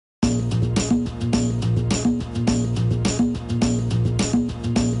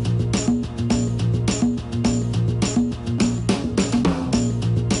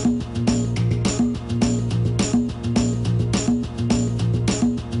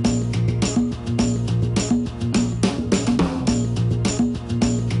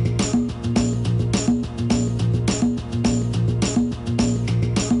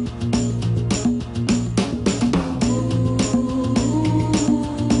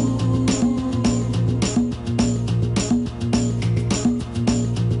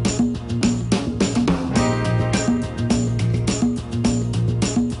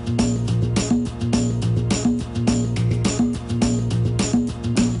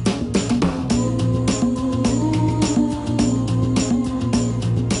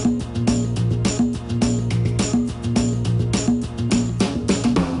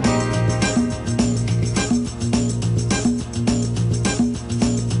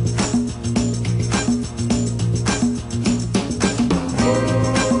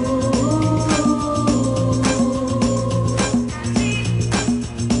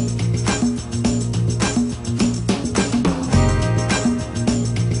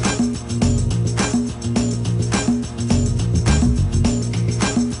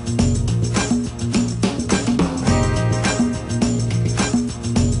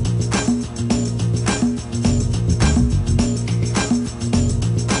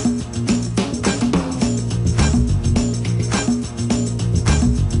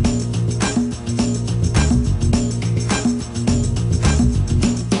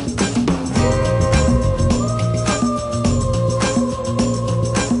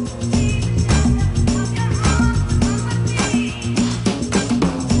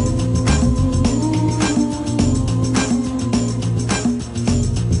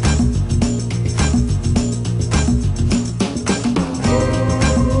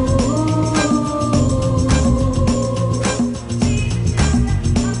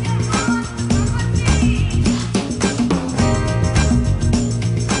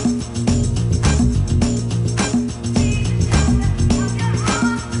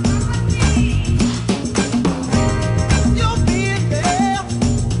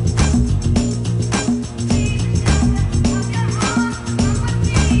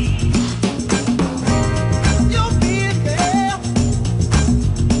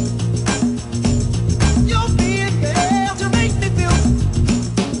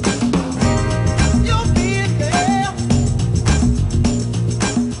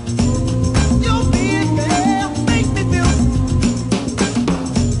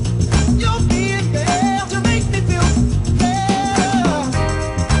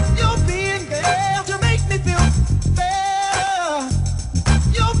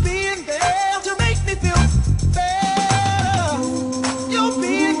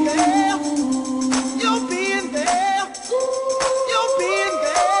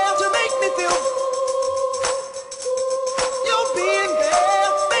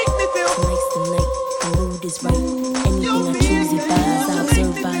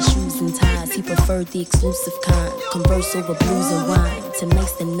prefer the exclusive kind. Converse over blues and wine.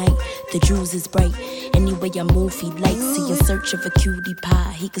 Tonight's the night, the jewels is bright. Anyway I move, he likes. He in search of a cutie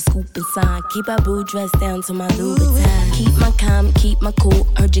pie. He could scoop and sign. Keep our boo dressed down to my Louboutin. Keep my calm, keep my cool.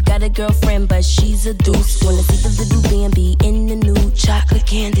 Heard you got a girlfriend, but she's a deuce. Wanna see the little Bambi in the nude. Chocolate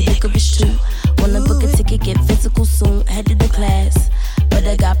candy, licorice too. Wanna book a ticket, get physical soon. Headed to class, but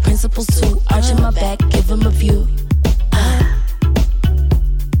I got principles too. Arching my back, give him a view.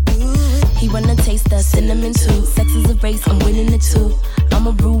 He wanna taste the cinnamon too. Sex is a race, I'm winning it too. I'm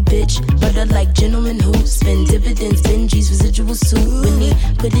a rude bitch, but I like gentlemen who spend dividends, Benjis, residuals too. When he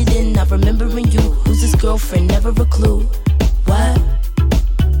put it in, not remembering you. Who's his girlfriend? Never a clue. What?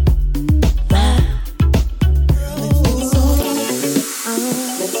 What?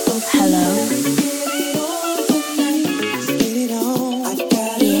 Hello?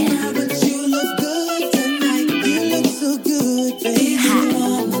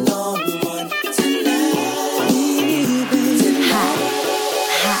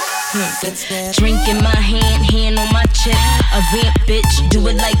 Drink in my hand on my chip. A vamp bitch, do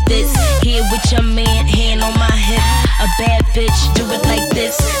it like this. Here with your man, hand on my hip. A bad bitch, do it like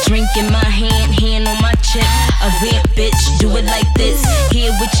this. Drink in my hand on my chip. A vamp bitch, do it like this.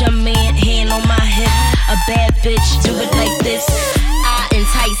 Here with your man, hand on my hip. A bad bitch, do it like this. I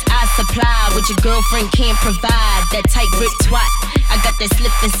entice, I supply what your girlfriend can't provide. That tight grip twat, I got that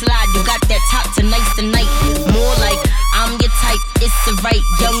slip and slide. You got that top tonight's the night. More like I'm your type, it's a right,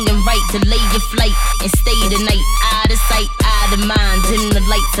 young and right. Delay your flight and stay the night. Out of sight, out of mind. Dim the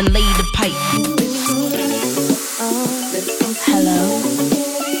lights and lay the pipe. Hello?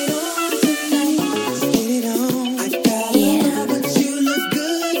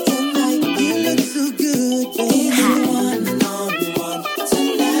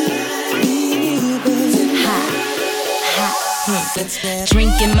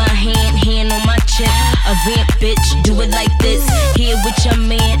 Drink in my hand on my chip. A vamp bitch, do it like this. Here with your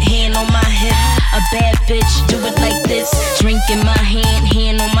man, hand on my hip. A bad bitch, do it like this. Drink in my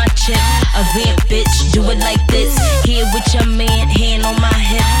hand on my chip. A vamp bitch, do it like this. Here with your man, hand on my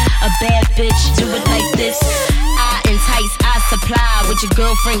hip. A bad bitch, do it like this. I entice, I supply what your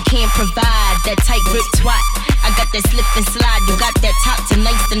girlfriend can't provide. That tight grip twat, I got that slip and slide. You got that top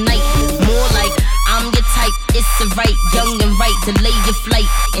tonight's the night. More like I'm your type, it's a right, young and right. Delay your flight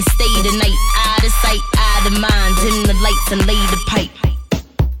and stay the night. Out of sight, out of mind. Dim the lights and lay the pipe.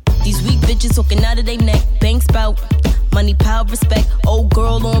 These weak bitches talking out of their neck. Bank spout, money, power, respect. Old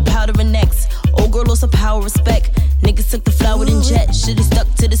girl on powder and necks. Old girl lost her power, respect. Niggas took the flower and jet. Should've stuck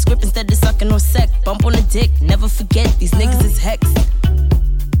to the script instead of sucking on sec. Bump on the dick, never forget. These niggas is hex.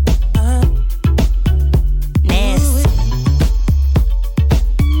 Nasty.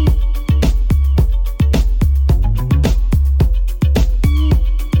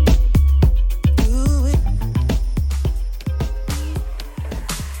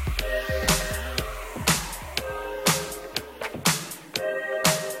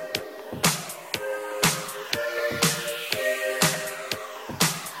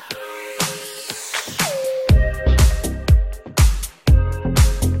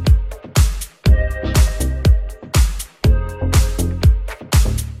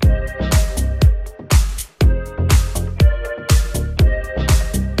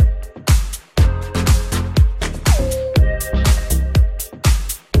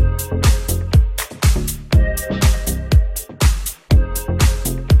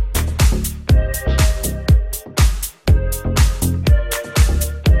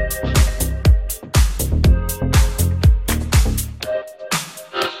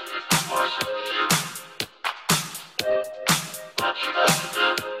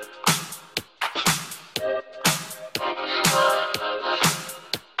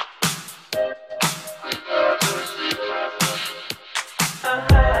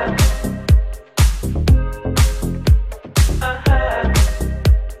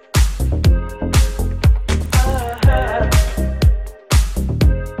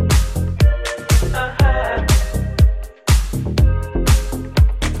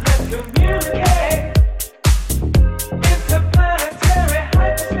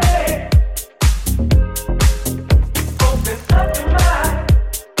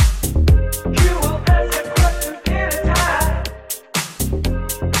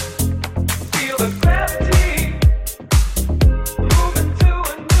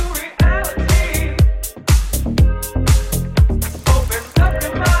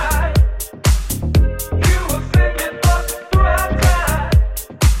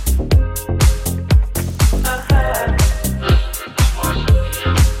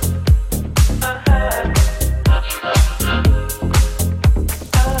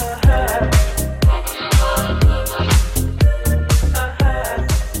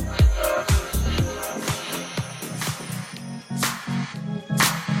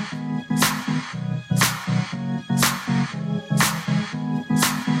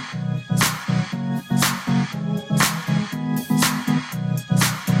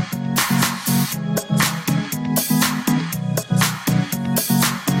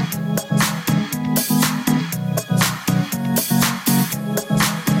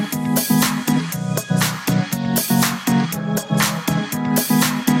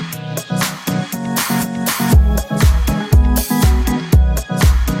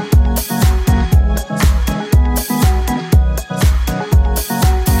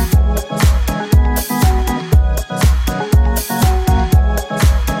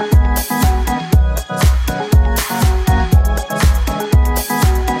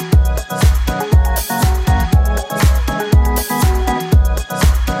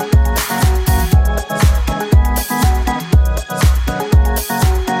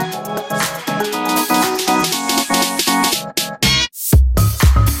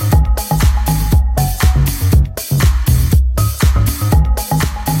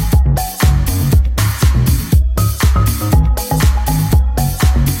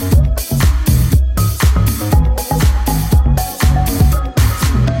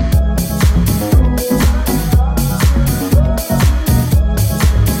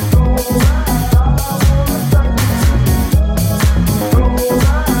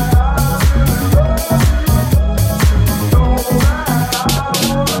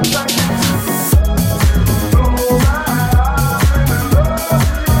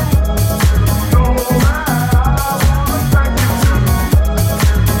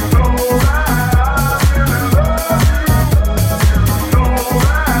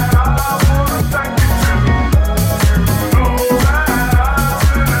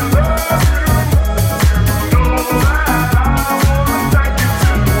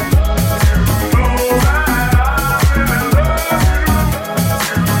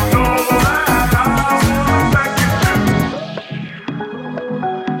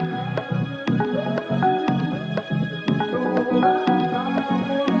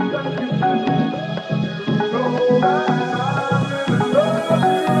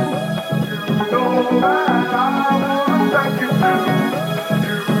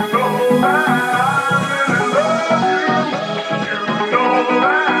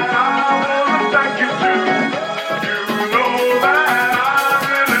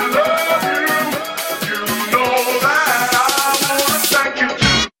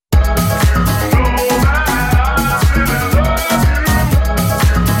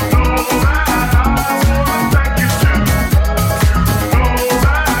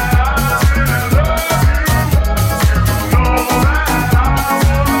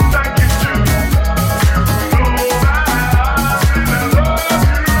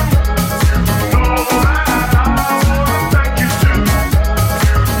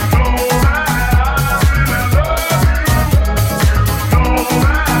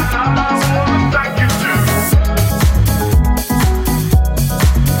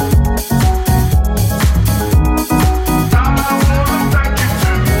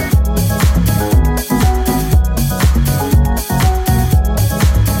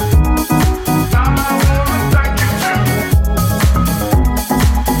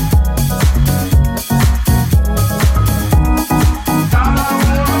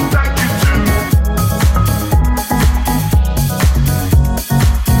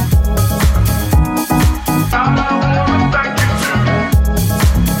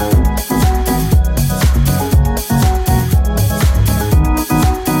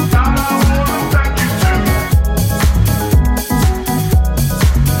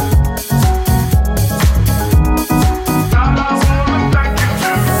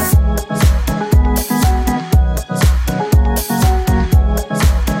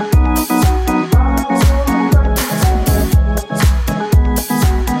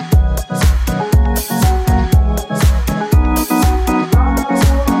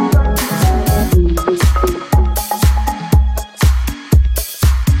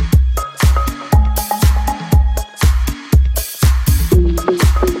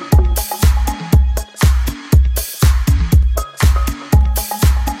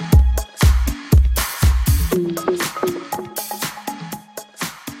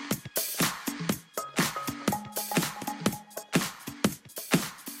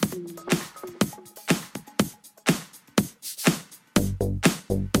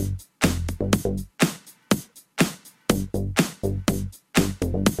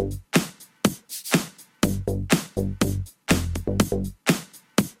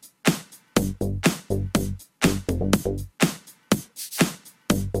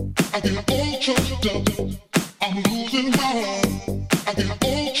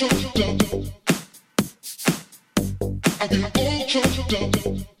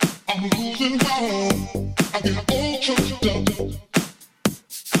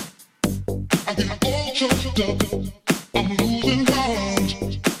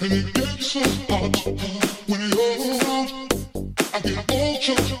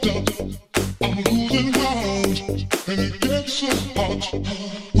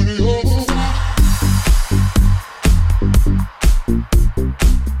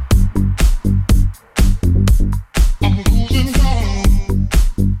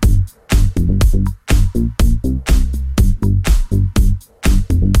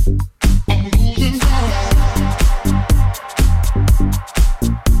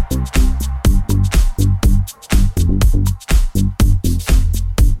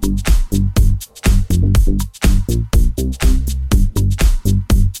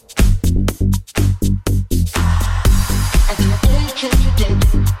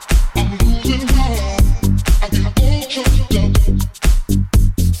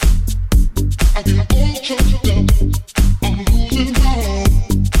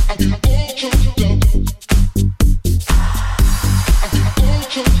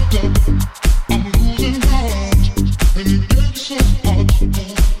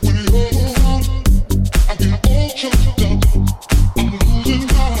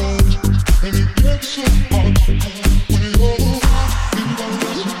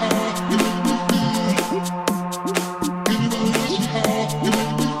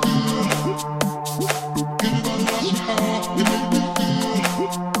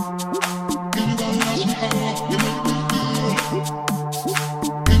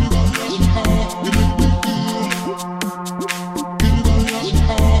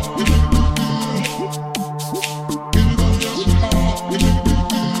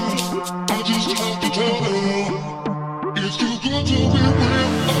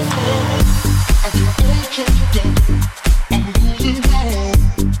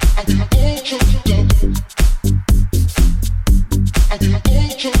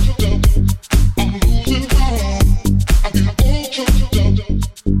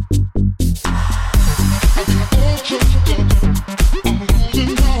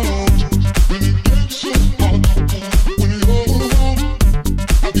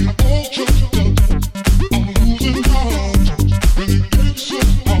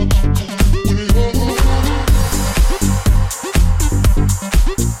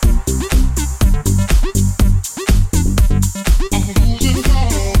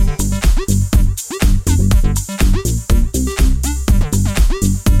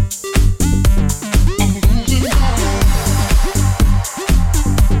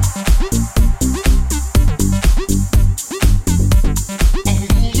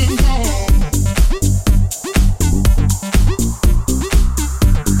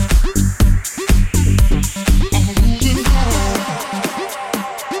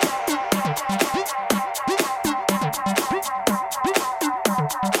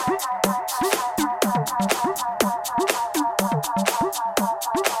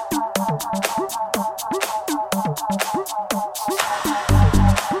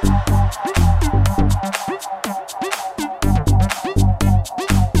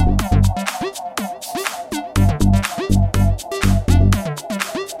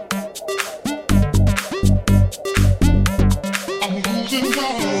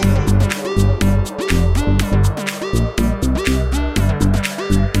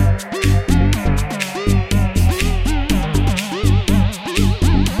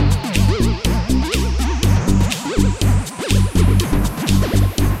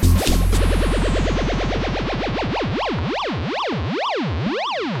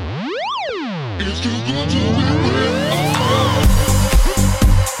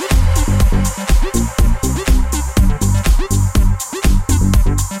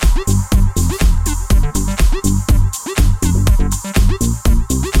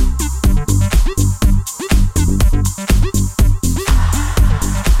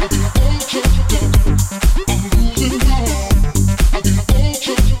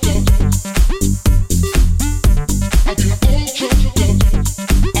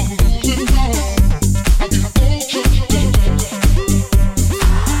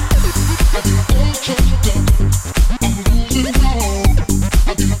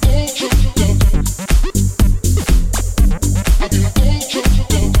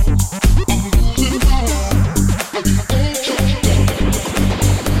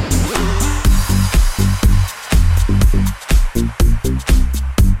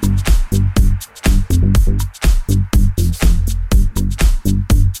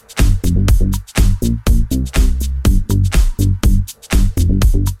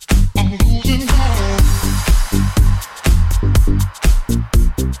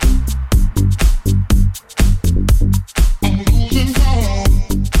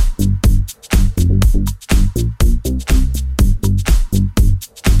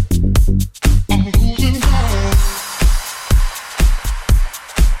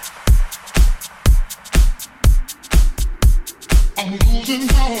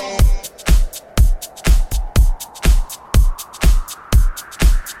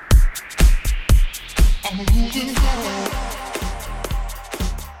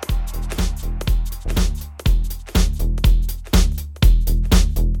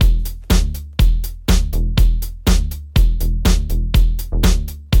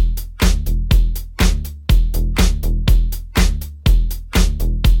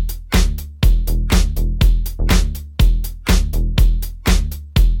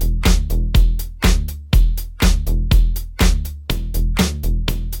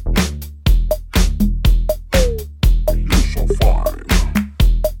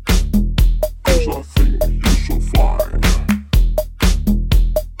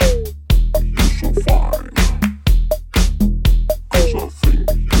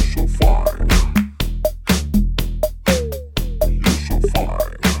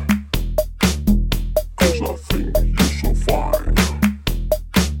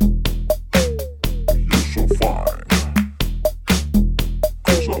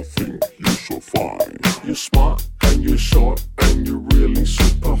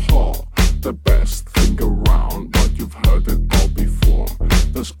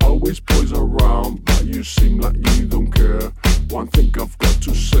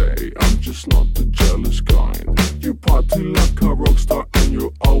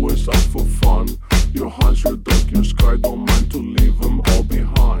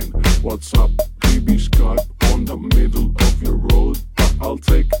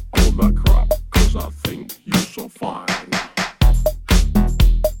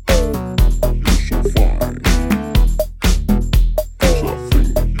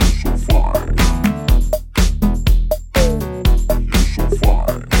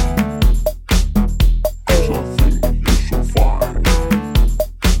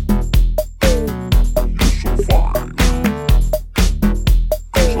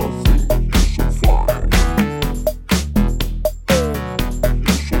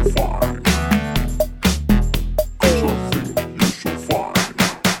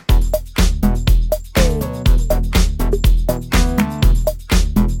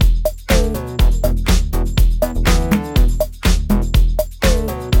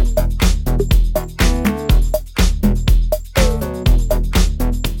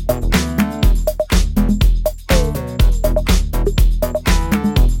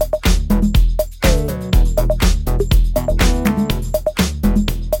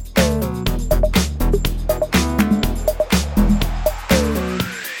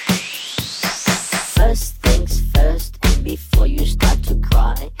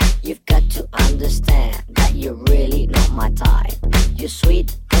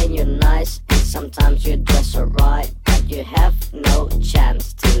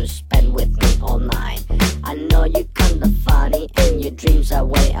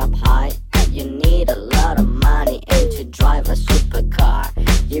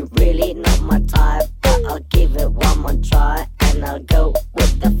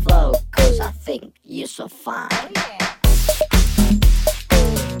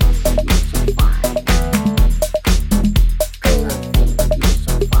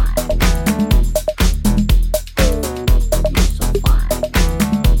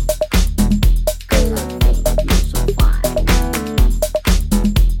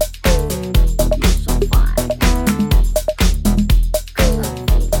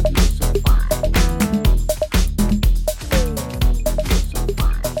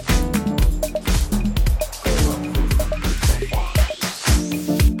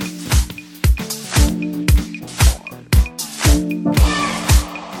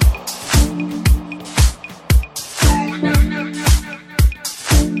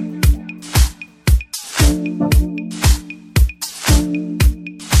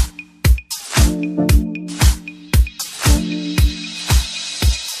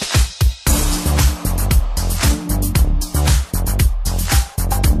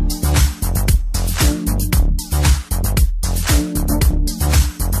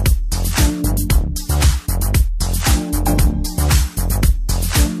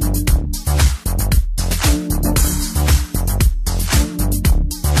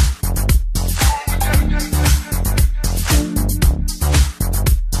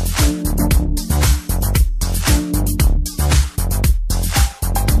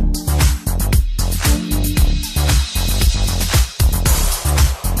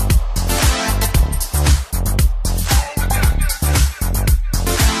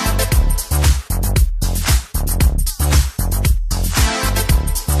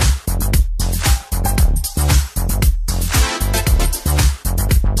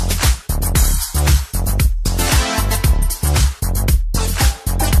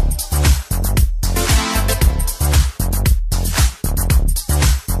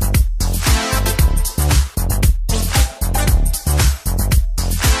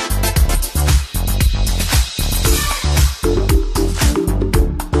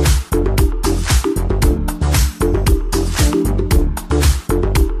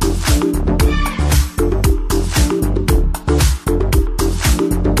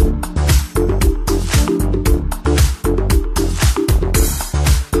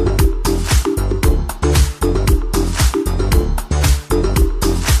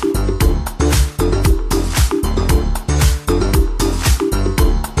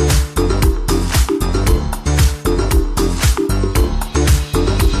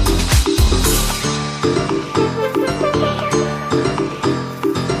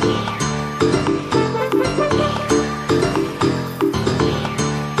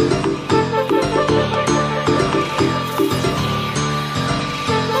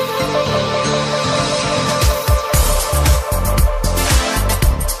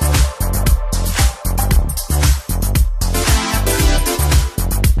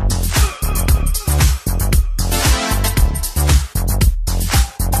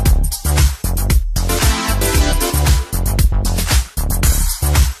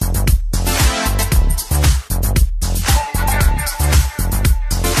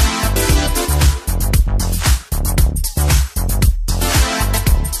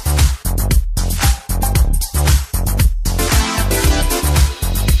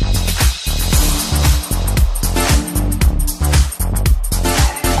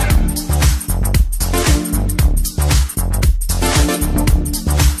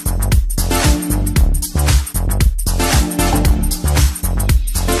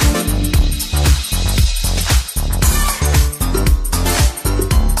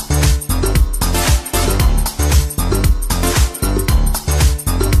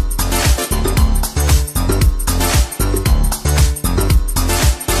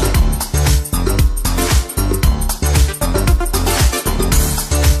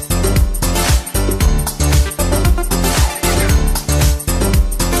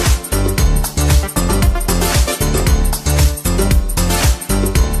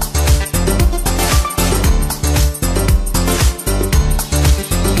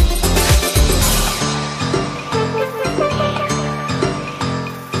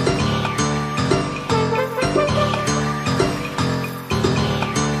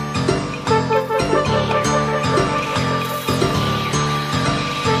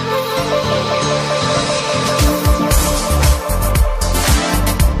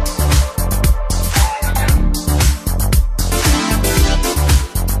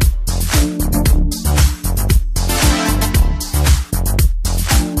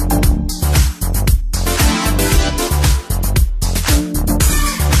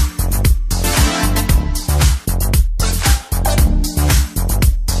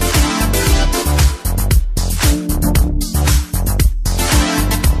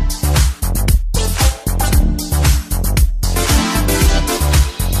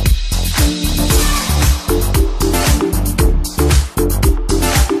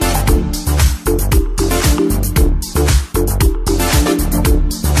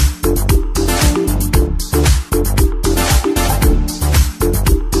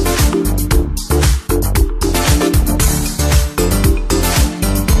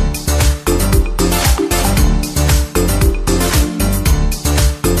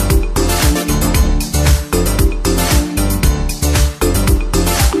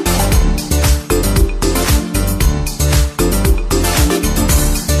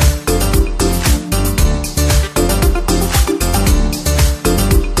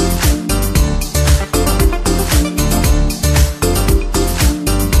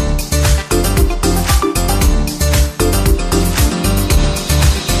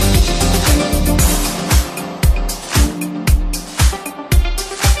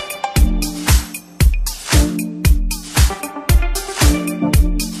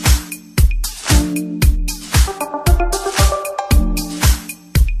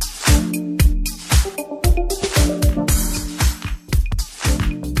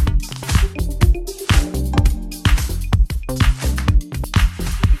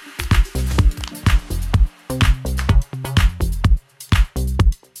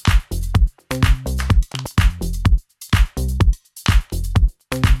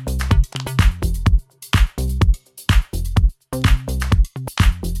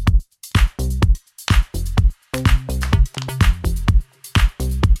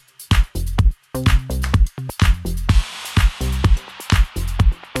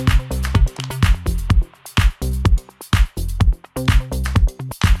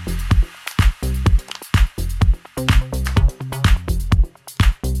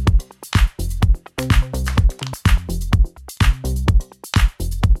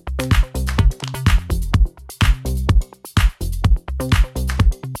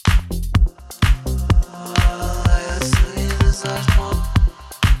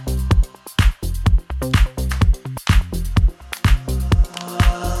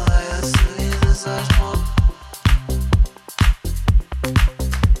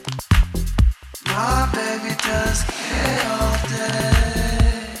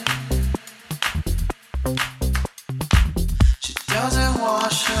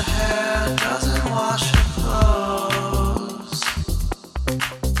 her hair, doesn't wash her clothes.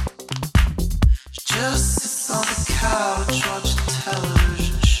 She just sits on the couch watching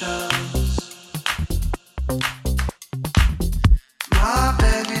television shows. My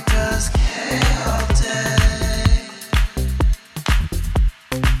baby does K all day.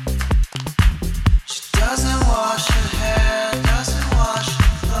 She doesn't wash her hair, doesn't wash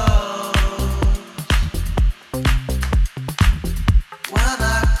her clothes. When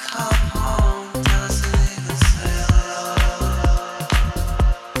I come home, doesn't even say hello.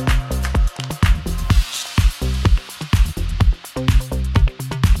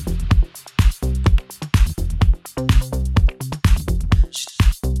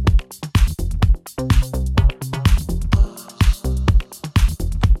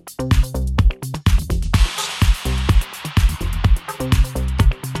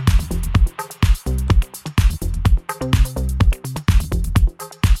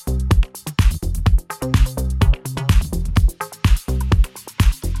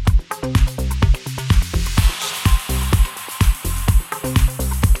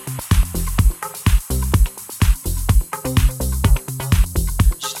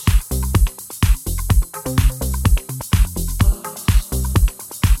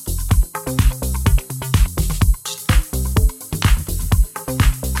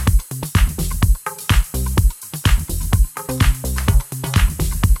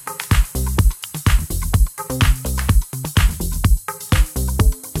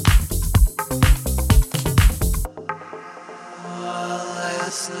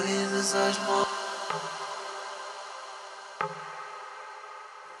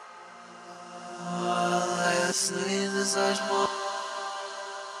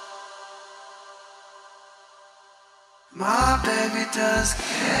 My baby does K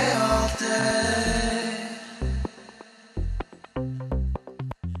all day.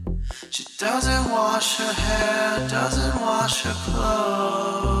 She doesn't wash her hair, doesn't wash her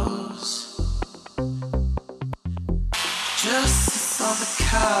clothes. Just sits on the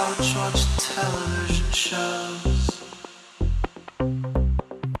couch watching television shows.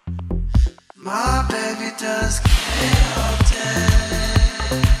 My baby does K all day.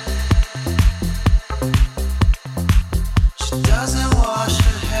 She doesn't wash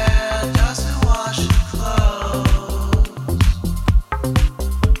her hair, doesn't wash her clothes.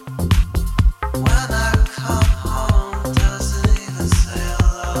 When I come home, doesn't even say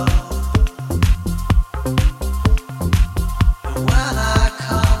hello. And when I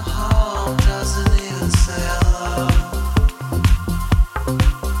come home, doesn't even say hello.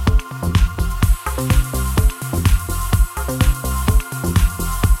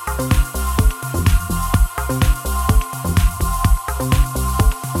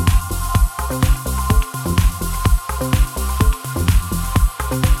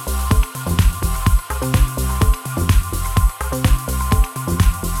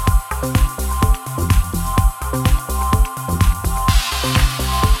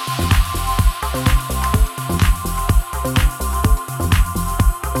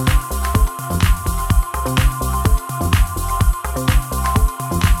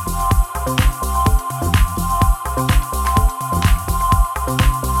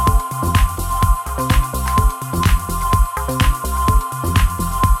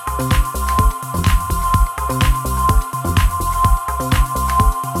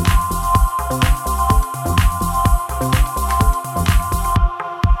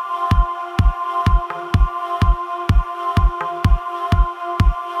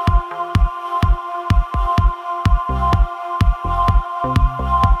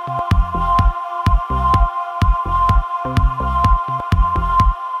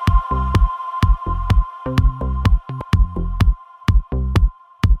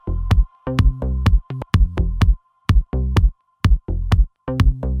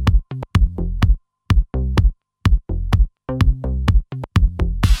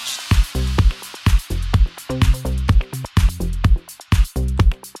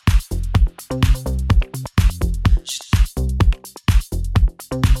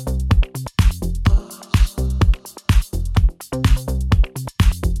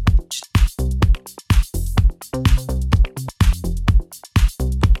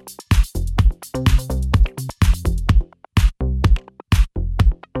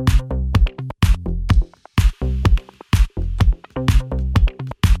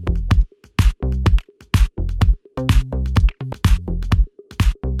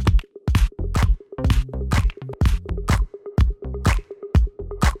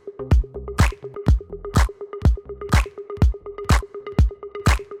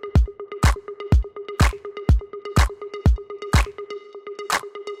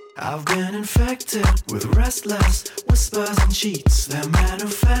 I've been infected with restless whispers and cheats that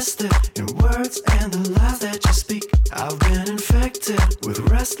manifested in words and the lies that you speak. I've been infected with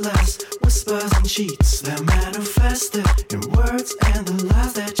restless whispers and cheats that manifested in words and the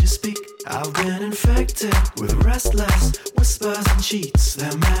lies that you speak. I've been infected with restless whispers and cheats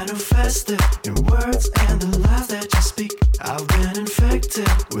that manifested in words and the lies that you speak. I've been infected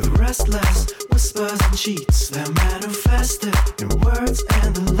with restless whispers and cheats that manifested in words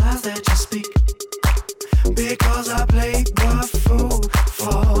and the lies that you speak. Because I played the fool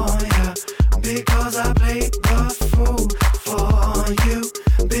for you. Because I played the fool for you.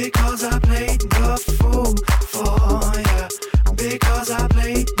 Because I played the fool for you. Because I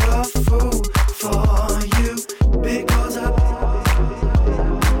played the fool for you. Because I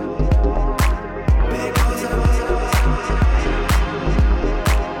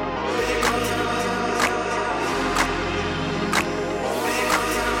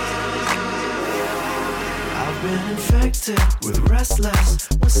infected with restless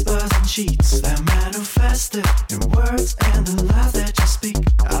whispers and cheats that manifested in words and the lies that you speak.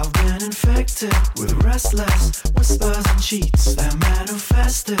 I've been infected with restless whispers and cheats that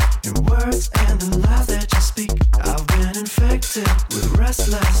manifested in words and the lies that you speak. I've been infected with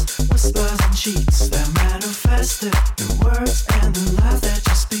restless whispers and cheats that manifested in words and the lies that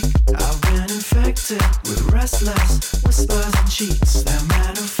you speak. I've been infected with restless whispers and cheats that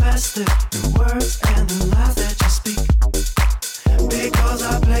manifested in words and the lies that you speak. Because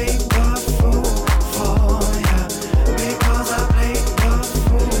I played the fool for you. Because I played the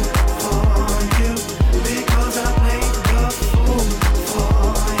fool for you. Because I played the fool for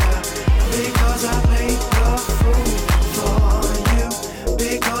you. Because I played the fool for you.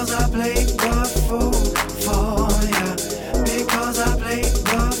 Because I played the fool for you. Because I played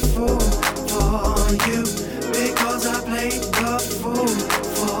the fool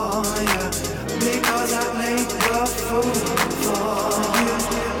for you. Because I played the fool for you.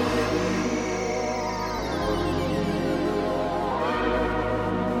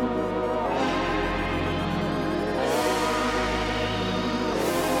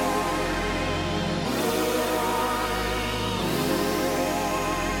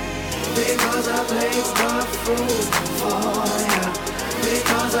 Because I played the fool for you. Because I played the fool for you.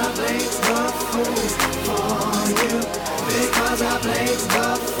 Because I played the fool for you. Because I played the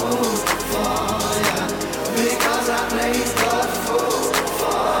fool for you. Because I played the fool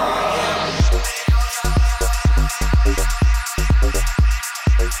for you.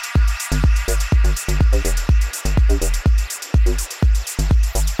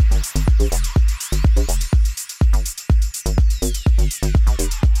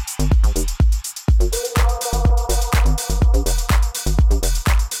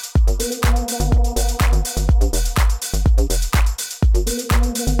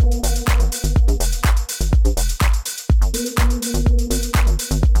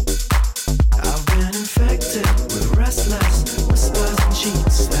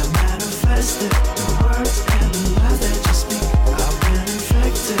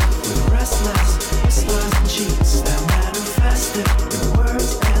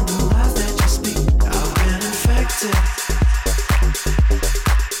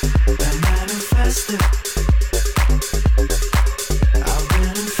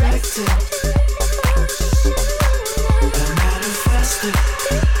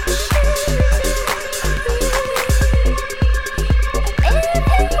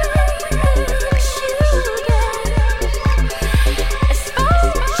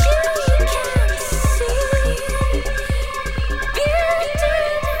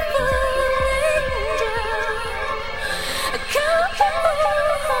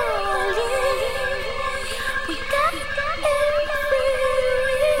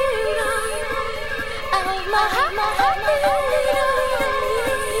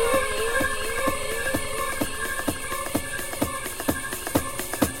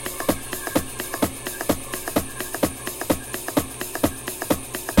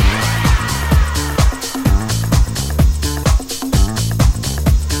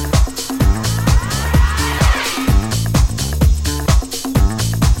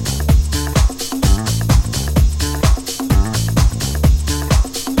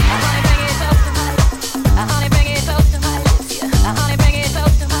 Honey, bring it close to my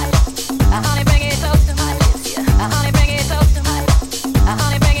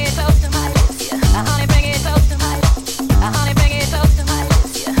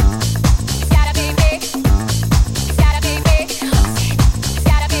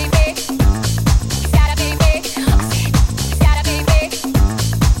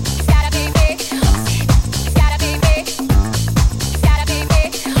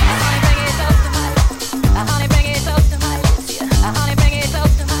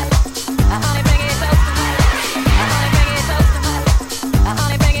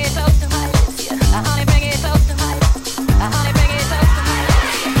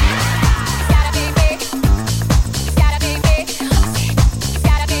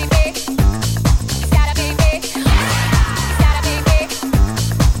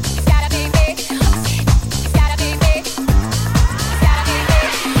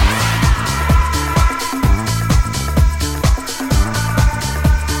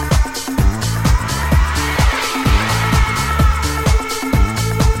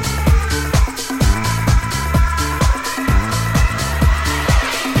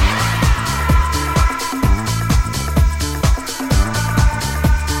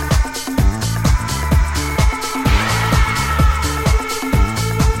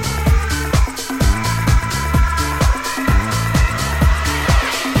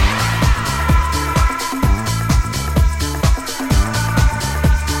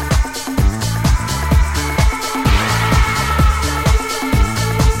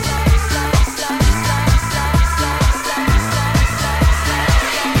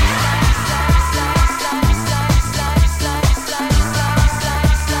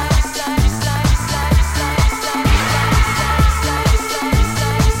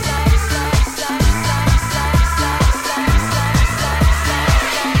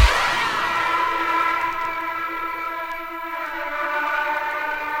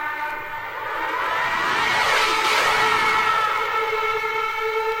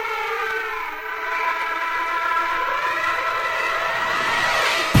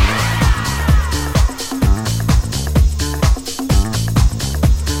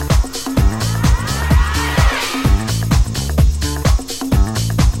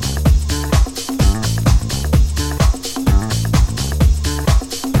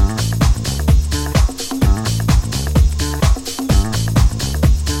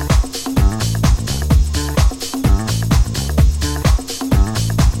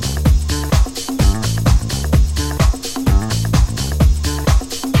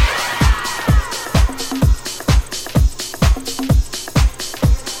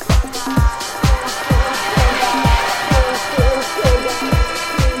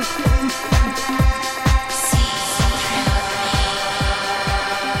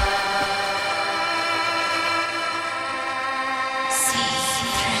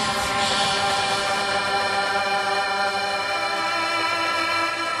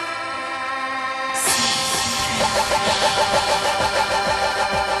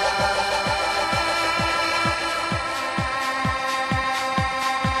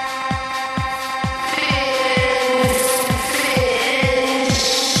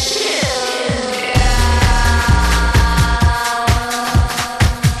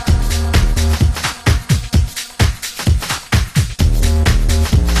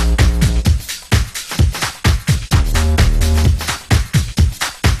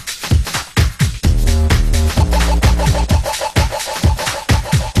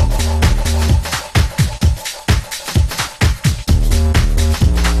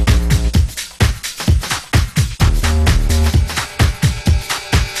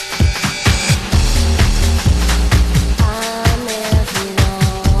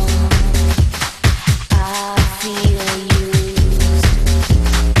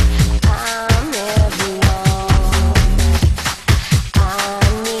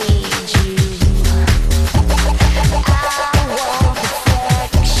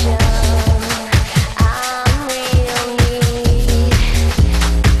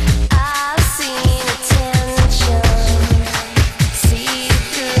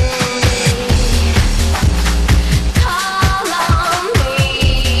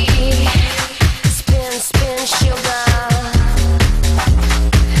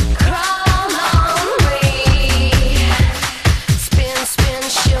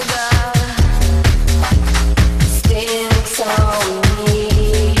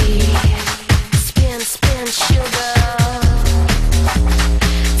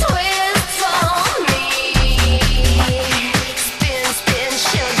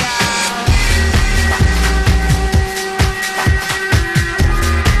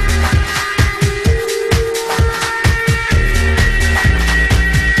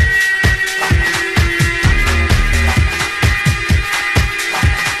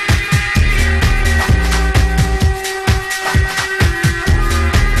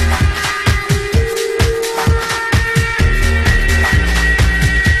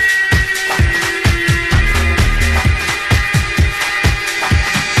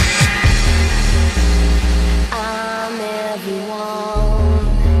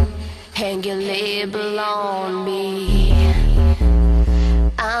hang your label on me.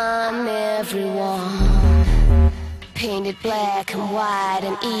 I'm everyone, painted black and white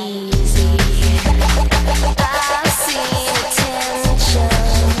and easy. I've seen attention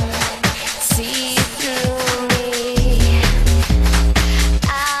see through me. I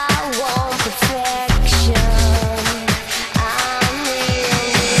want perfection. I'm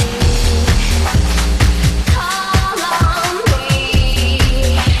really call on me.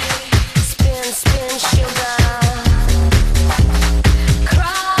 Spin, spin, sugar.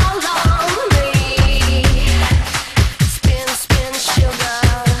 Crawl on me. Spin, spin, sugar.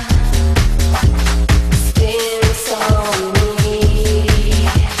 Spins on me.